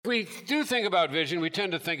we do think about vision, we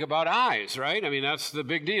tend to think about eyes, right? I mean, that's the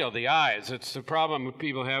big deal, the eyes. It's the problem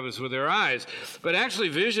people have is with their eyes. But actually,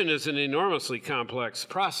 vision is an enormously complex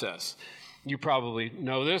process. You probably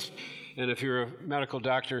know this. And if you're a medical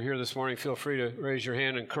doctor here this morning, feel free to raise your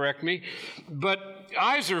hand and correct me. But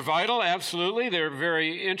eyes are vital, absolutely. They're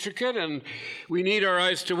very intricate, and we need our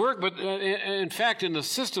eyes to work. But in fact, in the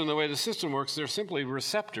system, the way the system works, they're simply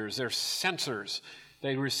receptors. They're sensors.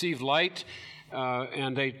 They receive light,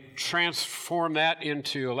 and they transform that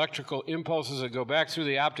into electrical impulses that go back through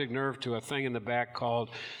the optic nerve to a thing in the back called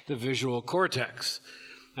the visual cortex.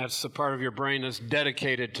 That's the part of your brain that's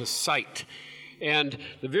dedicated to sight. And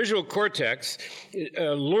the visual cortex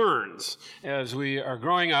learns as we are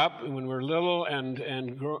growing up, when we're little,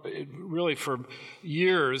 and really for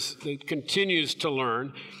years, it continues to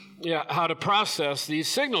learn how to process these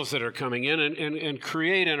signals that are coming in and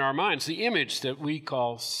create in our minds the image that we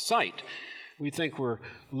call sight. We think we're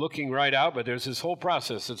looking right out, but there's this whole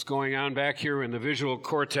process that's going on back here in the visual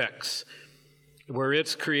cortex where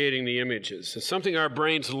it's creating the images. It's something our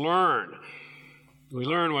brains learn. We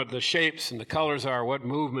learn what the shapes and the colors are, what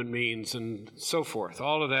movement means, and so forth.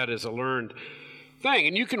 All of that is a learned thing.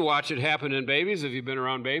 And you can watch it happen in babies. If you've been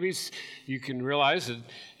around babies, you can realize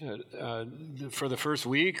that for the first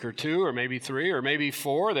week or two or maybe 3 or maybe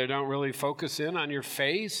 4, they don't really focus in on your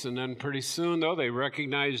face. And then pretty soon, though, they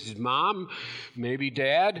recognize mom, maybe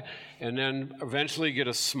dad, and then eventually get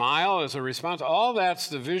a smile as a response. All that's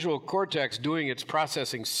the visual cortex doing its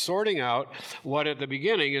processing, sorting out what at the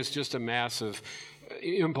beginning is just a mass of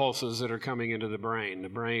impulses that are coming into the brain. The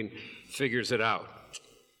brain figures it out.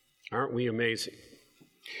 Aren't we amazing?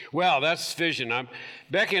 Well, that's vision.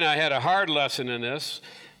 Becky and I had a hard lesson in this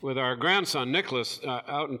with our grandson, Nicholas,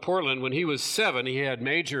 out in Portland. When he was 7, he had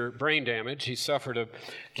major brain damage. He suffered a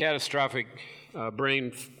catastrophic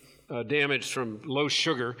brain damage from low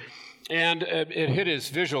sugar, and it hit his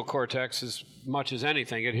visual cortex as much as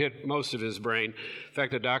anything. It hit most of his brain. In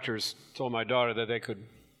fact, the doctors told my daughter that they could,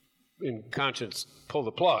 in conscience, pull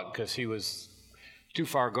the plug because he was too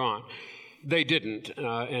far gone. They didn't,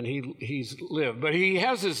 and he's lived. But he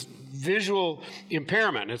has this visual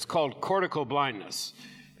impairment. It's called cortical blindness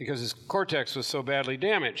because his cortex was so badly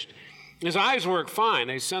damaged. His eyes work fine.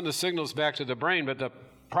 They send the signals back to the brain, but the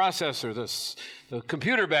processor, the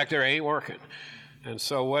computer back there ain't working. And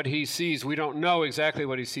so what he sees, we don't know exactly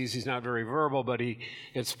what he sees. He's not very verbal, but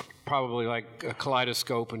it's probably like a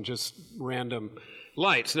kaleidoscope and just random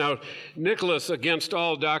lights. Now, Nicholas, against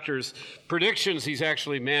all doctors' predictions, he's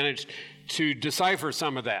actually managed to decipher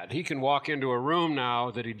some of that. He can walk into a room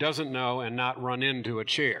now that he doesn't know and not run into a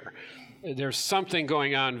chair. There's something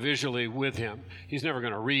going on visually with him. He's never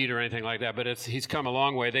going to read or anything like that, but he's come a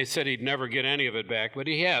long way. They said he'd never get any of it back, but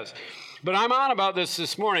he has. But I'm on about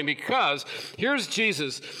this morning because here's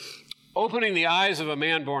Jesus opening the eyes of a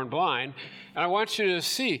man born blind, and I want you to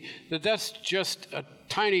see that that's just a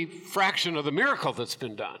tiny fraction of the miracle that's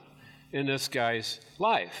been done in this guy's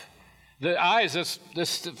life. The eyes,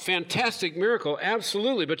 this fantastic miracle,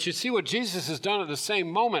 absolutely. But you see what Jesus has done at the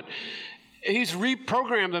same moment. He's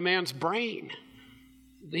reprogrammed the man's brain.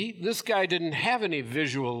 This guy didn't have any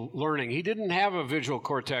visual learning. He didn't have a visual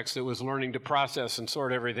cortex that was learning to process and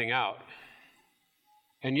sort everything out.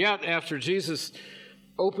 And yet, after Jesus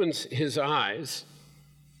opens his eyes,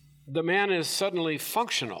 the man is suddenly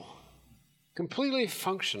functional, completely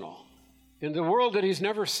functional in the world that he's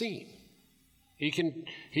never seen.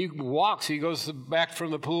 He walks, he goes back from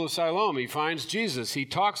the pool of Siloam, he finds Jesus, he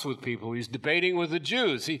talks with people, he's debating with the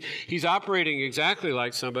Jews. He's operating exactly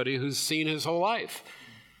like somebody who's seen his whole life.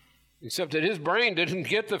 Except that his brain didn't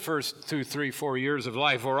get the first 2, 3, 4 years of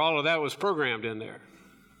life where all of that was programmed in there.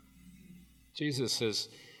 Jesus has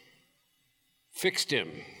fixed him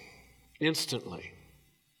instantly.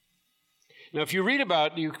 Now, if you read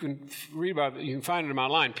about, you can find them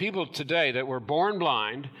online. People today that were born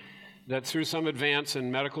blind, that through some advance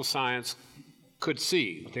in medical science could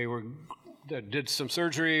see. They did some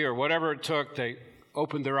surgery or whatever it took, they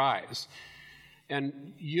opened their eyes.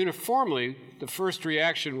 And uniformly, the first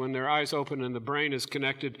reaction when their eyes open and the brain is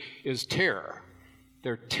connected is terror.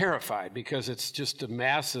 They're terrified because it's just a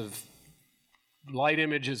massive light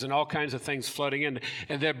images and all kinds of things flooding in.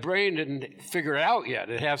 And their brain didn't figure it out yet.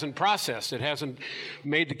 It hasn't processed. It hasn't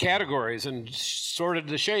made the categories and sorted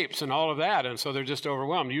the shapes and all of that. And so they're just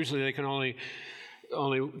overwhelmed. Usually they can only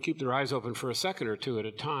keep their eyes open for a second or two at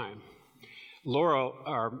a time. Laura,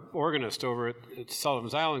 our organist over at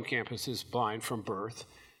Sullivan's Island campus, is blind from birth.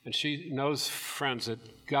 And she knows friends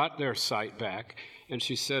that got their sight back. And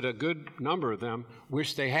she said a good number of them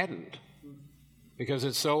wish they hadn't. because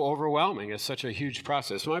it's so overwhelming. It's such a huge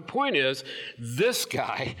process. My point is, this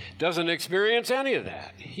guy doesn't experience any of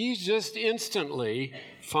that. He's just instantly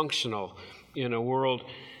functional in a world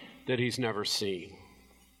that he's never seen.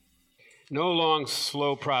 No long,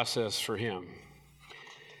 slow process for him.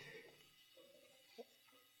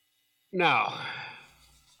 Now,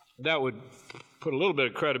 that would put a little bit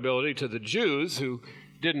of credibility to the Jews who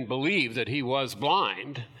didn't believe that he was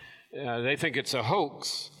blind. They think it's a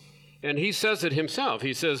hoax. And he says it himself.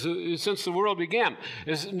 He says, since the world began,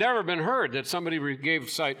 it's never been heard that somebody gave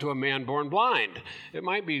sight to a man born blind. It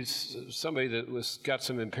might be somebody that got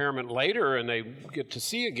some impairment later and they get to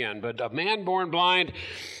see again, but a man born blind,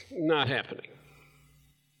 not happening.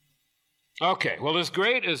 Okay, well, as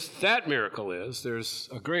great as that miracle is, there's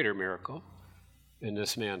a greater miracle in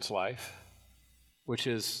this man's life, which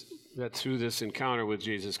is that through this encounter with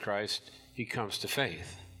Jesus Christ, he comes to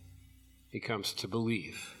faith. He comes to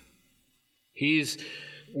believe. He's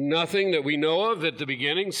nothing that we know of at the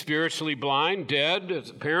beginning, spiritually blind, dead,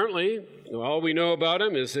 apparently. All we know about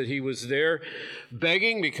him is that he was there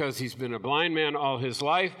begging because he's been a blind man all his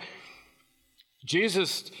life.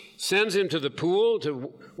 Jesus sends him to the pool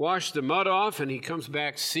to wash the mud off, and he comes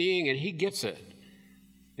back seeing, and he gets it.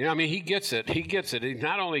 He gets it. He gets it.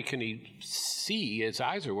 Not only can he see, his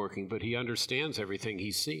eyes are working, but he understands everything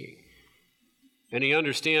he's seeing. And he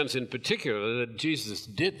understands in particular that Jesus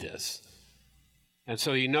did this. And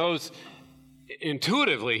so he knows,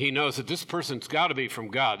 intuitively, he knows that this person's got to be from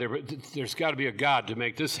God. There's got to be a God to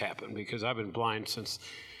make this happen, because I've been blind since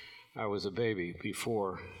I was a baby,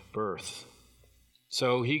 before birth.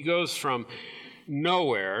 So he goes from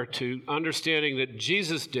nowhere to understanding that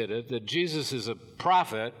Jesus did it, that Jesus is a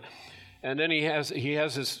prophet, and then he has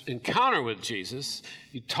this encounter with Jesus.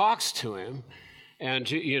 He talks to him. And,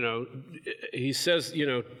 he says,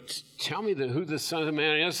 tell me who the Son of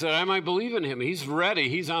Man is, that I might believe in him. He's ready.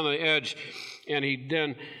 He's on the edge. And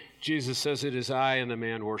then Jesus says, it is I, and the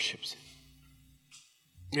man worships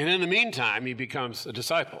him. And in the meantime, he becomes a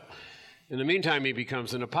disciple. In the meantime, he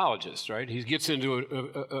becomes an apologist, right? He gets into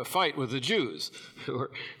a fight with the Jews who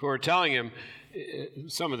are telling him,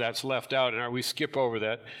 some of that's left out, and we skip over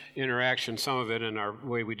that interaction, some of it in our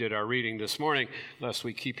way we did our reading this morning, lest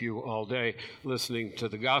we keep you all day listening to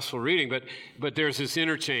the gospel reading. But there's this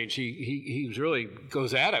interchange. He really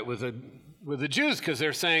goes at it with the Jews, because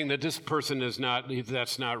they're saying that this person that's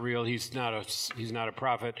not real. He's not a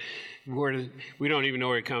prophet. We don't even know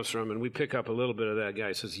where he comes from, and we pick up a little bit of that.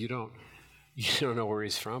 Guy says, you don't know where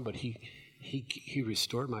he's from, but he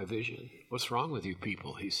restored my vision. What's wrong with you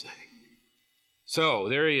people? He's saying. So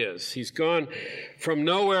there he is. He's gone from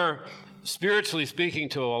nowhere, spiritually speaking,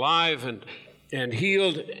 to alive and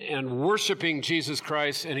healed and worshiping Jesus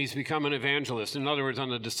Christ, and he's become an evangelist. In other words, on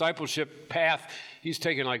the discipleship path, he's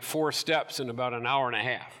taken like 4 steps in about an hour and a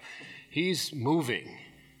half. He's moving.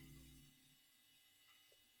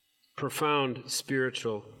 Profound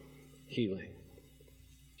spiritual healing.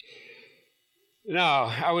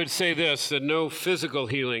 Now, I would say this, that no physical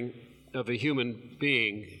healing of a human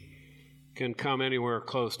being can come anywhere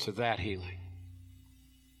close to that healing.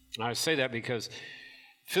 I say that because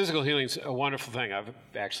physical healing is a wonderful thing. I've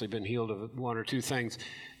actually been healed of 1 or 2 things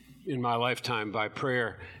in my lifetime by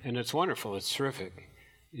prayer, and it's wonderful. It's terrific.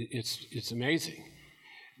 It's amazing.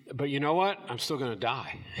 But you know what? I'm still going to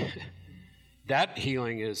die. That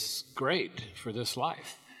healing is great for this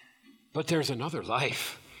life. But there's another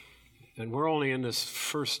life. And we're only in this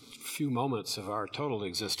first few moments of our total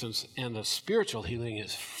existence, and the spiritual healing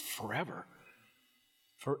is forever.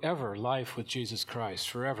 Forever life with Jesus Christ,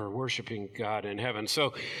 forever worshiping God in heaven.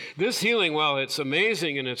 So this healing, while it's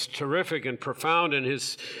amazing and it's terrific and profound, and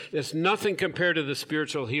it's nothing compared to the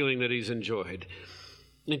spiritual healing that he's enjoyed.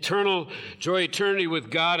 Eternal joy, eternity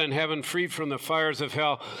with God in heaven, freed from the fires of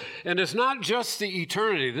hell. And it's not just the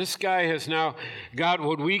eternity. This guy has now got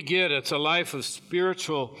what we get. It's a life of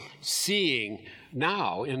spiritual seeing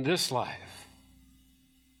now in this life.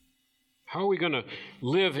 How are we going to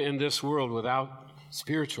live in this world without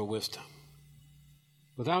spiritual wisdom?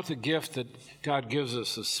 Without the gift that God gives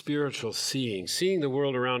us of spiritual seeing the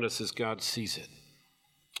world around us as God sees it.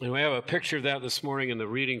 And we have a picture of that this morning in the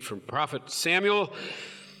reading from Prophet Samuel.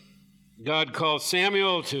 God called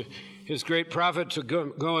Samuel, to his great prophet, to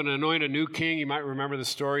go and anoint a new king. You might remember the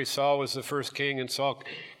story. Saul was the first king, and Saul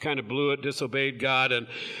kind of blew it, disobeyed God. And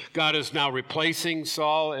God is now replacing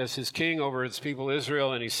Saul as his king over his people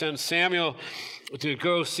Israel. And he sends Samuel to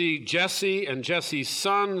go see Jesse and Jesse's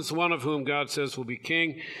sons, one of whom God says will be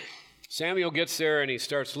king. Samuel gets there and he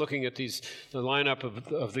starts looking at the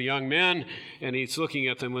lineup of the young men, and he's looking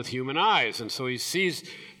at them with human eyes. And so he sees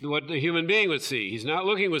what the human being would see. He's not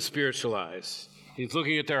looking with spiritual eyes. He's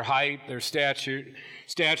looking at their height, their stature,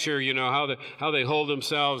 how they hold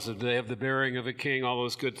themselves, and they have the bearing of a king, all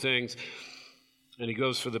those good things. And he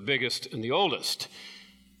goes for the biggest and the oldest.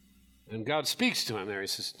 And God speaks to him there. He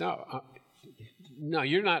says, no,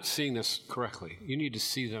 you're not seeing this correctly. You need to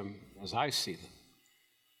see them as I see them.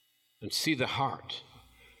 And see the heart.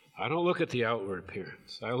 I don't look at the outward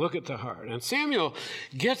appearance. I look at the heart. And Samuel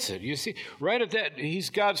gets it. You see, right at that,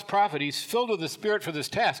 he's God's prophet. He's filled with the Spirit for this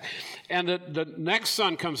task. And the next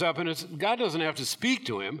son comes up, and God doesn't have to speak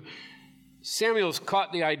to him. Samuel's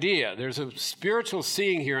caught the idea. There's a spiritual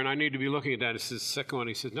seeing here, and I need to be looking at that. It's the second one.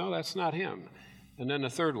 He says, no, that's not him. And then the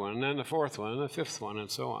third one, and then the fourth one, and the fifth one,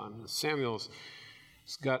 and so on. Samuel's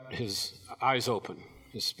got his eyes open,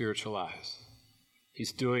 his spiritual eyes.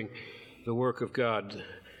 He's doing the work of God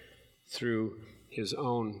through his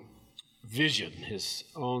own vision, his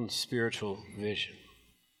own spiritual vision.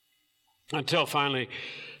 Until finally,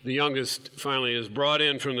 the youngest finally is brought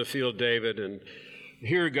in from the field, David, and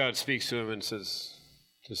here God speaks to him and says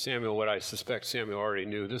to Samuel what I suspect Samuel already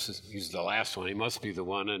knew. He's the last one. He must be the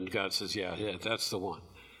one. And God says, yeah, that's the one.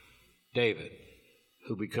 David,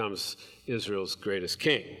 who becomes Israel's greatest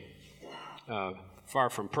king. Far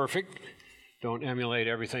from perfect. Don't emulate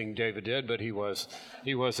everything David did, but he was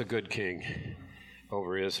a good king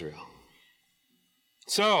over Israel.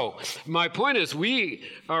 So, my point is, we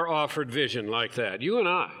are offered vision like that, you and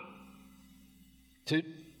I.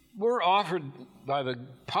 We're offered by the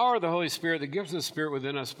power of the Holy Spirit, the gift of the Spirit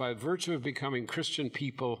within us, by virtue of becoming Christian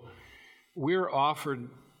people, we're offered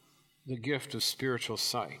the gift of spiritual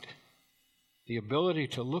sight, the ability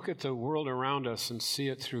to look at the world around us and see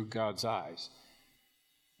it through God's eyes.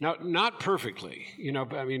 Now, not perfectly,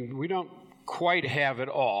 we don't quite have it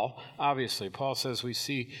all. Obviously, Paul says we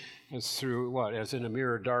see as through as in a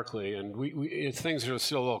mirror darkly, and things are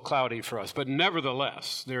still a little cloudy for us. But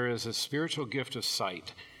nevertheless, there is a spiritual gift of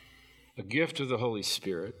sight, a gift of the Holy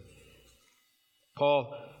Spirit.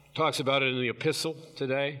 Paul talks about it in the epistle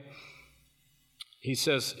today. He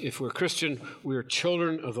says, if we're Christian, we're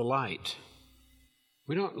children of the light.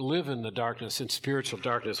 We don't live in the darkness, in spiritual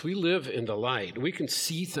darkness. We live in the light. We can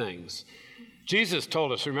see things. Jesus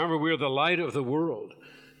told us, remember, we're the light of the world.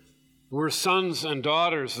 We're sons and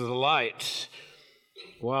daughters of the light.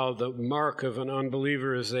 While the mark of an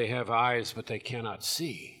unbeliever is they have eyes, but they cannot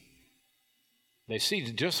see. They see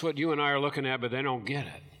just what you and I are looking at, but they don't get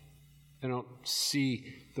it. They don't see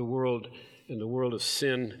the world and the world of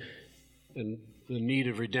sin and the need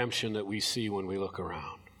of redemption that we see when we look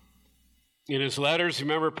around. In his letters,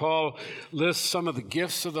 remember, Paul lists some of the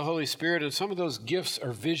gifts of the Holy Spirit, and some of those gifts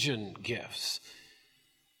are vision gifts.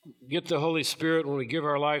 Get the Holy Spirit when we give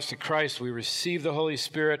our lives to Christ. We receive the Holy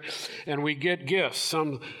Spirit, and we get gifts.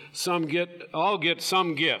 All get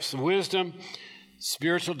some gifts: wisdom,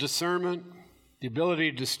 spiritual discernment, the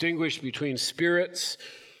ability to distinguish between spirits,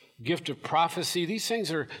 gift of prophecy. These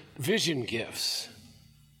things are vision gifts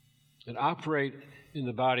that operate in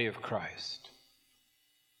the body of Christ.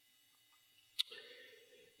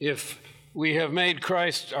 If we have made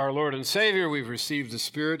Christ our Lord and Savior, we've received the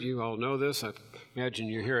Spirit. You all know this. I imagine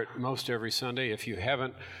you hear it most every Sunday. If you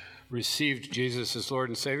haven't received Jesus as Lord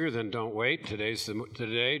and Savior, then don't wait. Today's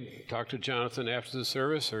today. Talk to Jonathan after the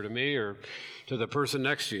service, or to me, or to the person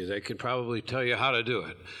next to you. They can probably tell you how to do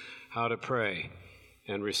it, how to pray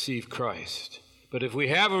and receive Christ. But if we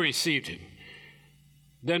have received Him,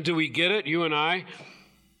 then do we get it, you and I,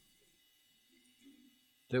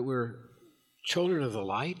 that we're children of the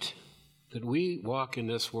light, that we walk in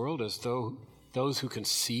this world as though those who can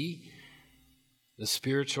see the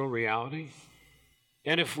spiritual reality?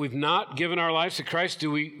 And if we've not given our lives to Christ,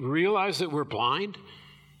 do we realize that we're blind?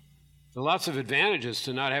 There are lots of advantages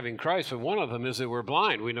to not having Christ, but one of them is that we're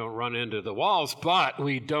blind. We don't run into the walls, but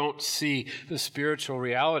we don't see the spiritual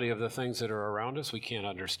reality of the things that are around us. We can't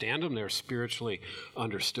understand them. They're spiritually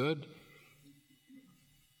understood.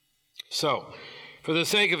 So, for the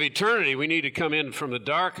sake of eternity, we need to come in from the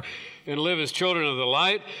dark and live as children of the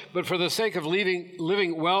light. But for the sake of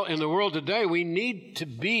living well in the world today, we need to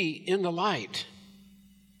be in the light.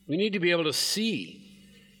 We need to be able to see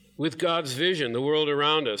with God's vision the world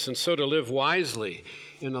around us, and so to live wisely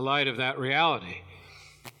in the light of that reality.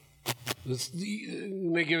 Let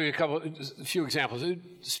me give you a few examples.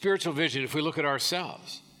 Spiritual vision, if we look at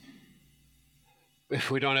ourselves. If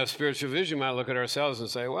we don't have spiritual vision, we might look at ourselves and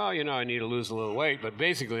say, well, I need to lose a little weight, but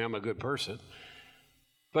basically I'm a good person.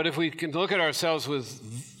 But if we can look at ourselves with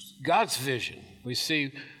God's vision, we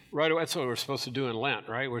see right away, that's what we're supposed to do in Lent,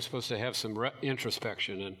 right? We're supposed to have some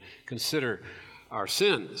introspection and consider our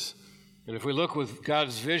sins. And if we look with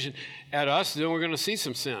God's vision at us, then we're going to see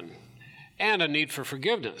some sin. and a need for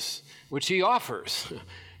forgiveness, which he offers.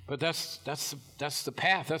 But that's the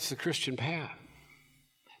path. That's the Christian path.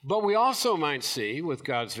 But we also might see, with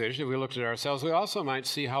God's vision, if we looked at ourselves, we also might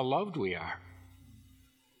see how loved we are.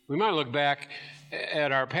 We might look back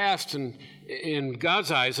at our past and in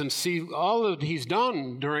God's eyes and see all that he's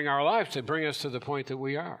done during our life to bring us to the point that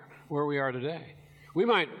we are, where we are today. We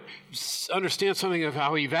might understand something of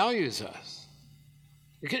how he values us.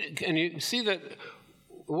 Can you see that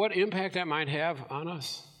what impact that might have on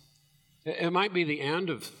us? It might be the end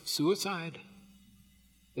of suicide.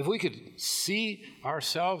 If we could see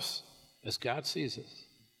ourselves as God sees us.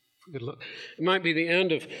 If we could look, it might be the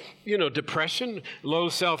end of, depression, low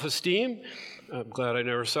self-esteem. I'm glad I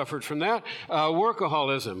never suffered from that.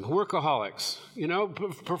 Workaholism, workaholics,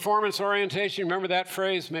 performance orientation. Remember that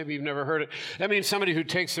phrase? Maybe you've never heard it. That means somebody who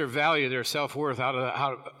takes their value, their self-worth out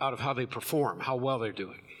of how they perform, how well they're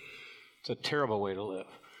doing. It's a terrible way to live.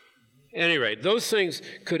 At any rate, those things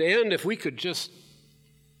could end if we could just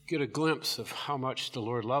get a glimpse of how much the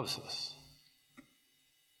Lord loves us.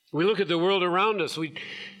 We look at the world around us. We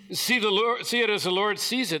see it as the Lord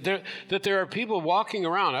sees it. That there are people walking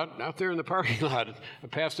around out there in the parking lot. I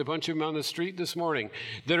passed a bunch of them on the street this morning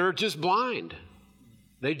that are just blind.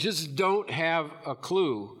 They just don't have a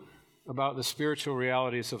clue about the spiritual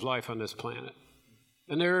realities of life on this planet.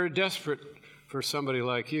 And they're desperate for somebody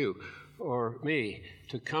like you or me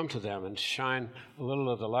to come to them and shine a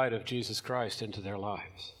little of the light of Jesus Christ into their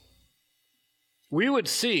lives. We would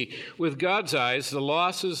see with God's eyes the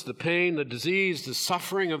losses, the pain, the disease, the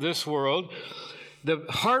suffering of this world, the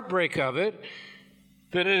heartbreak of it,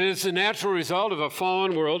 that it is a natural result of a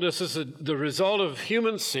fallen world. This is the result of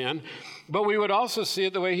human sin. But we would also see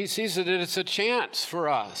it the way he sees it, that it's a chance for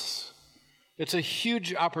us. It's a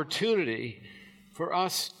huge opportunity for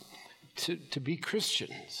us to be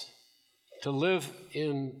Christians, to live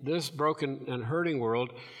in this broken and hurting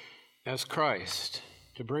world as Christ,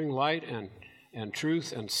 to bring light and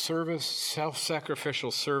truth and service,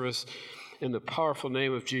 self-sacrificial service in the powerful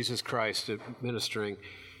name of Jesus Christ, ministering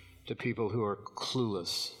to people who are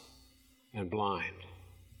clueless and blind.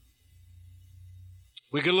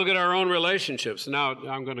 We can look at our own relationships. Now,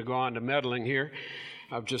 I'm going to go on to meddling here.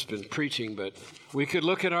 I've just been preaching, but we could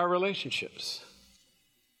look at our relationships.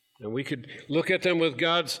 And we could look at them with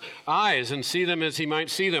God's eyes and see them as he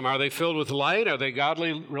might see them. Are they filled with light? Are they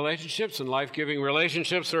godly relationships and life-giving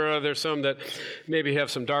relationships? Or are there some that maybe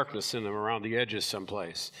have some darkness in them around the edges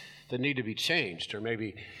someplace that need to be changed or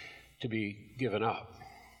maybe to be given up?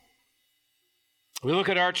 We look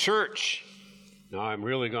at our church. No, I'm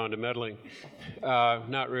really going to meddling.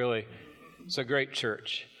 Not really. It's a great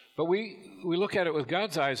church. But we look at it with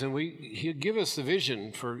God's eyes, and he'll give us the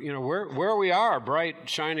vision for, where we are, bright,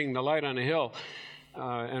 shining the light on a hill,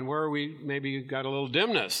 and where we maybe got a little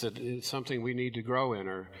dimness that is something we need to grow in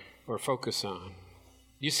or focus on.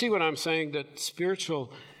 You see what I'm saying? That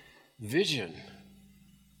spiritual vision,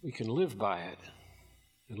 we can live by it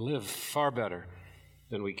and live far better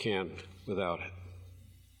than we can without it.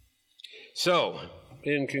 So,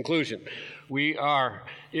 in conclusion,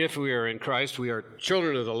 if we are in Christ, we are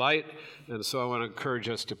children of the light, and so I want to encourage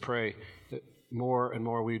us to pray that more and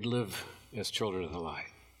more we'd live as children of the light.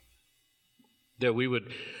 That we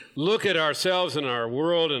would look at ourselves and our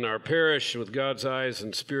world and our parish with God's eyes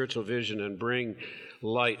and spiritual vision and bring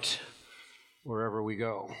light wherever we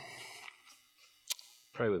go.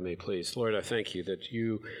 Pray with me, please. Lord, I thank you that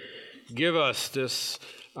you give us this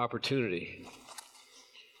opportunity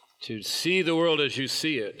to see the world as you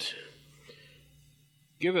see it.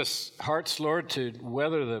 Give us hearts, Lord, to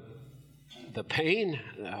weather the pain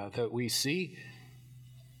that we see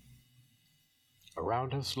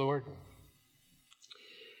around us, Lord,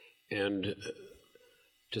 and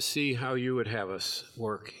to see how you would have us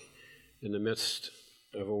work in the midst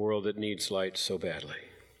of a world that needs light so badly.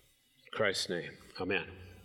 In Christ's name, amen.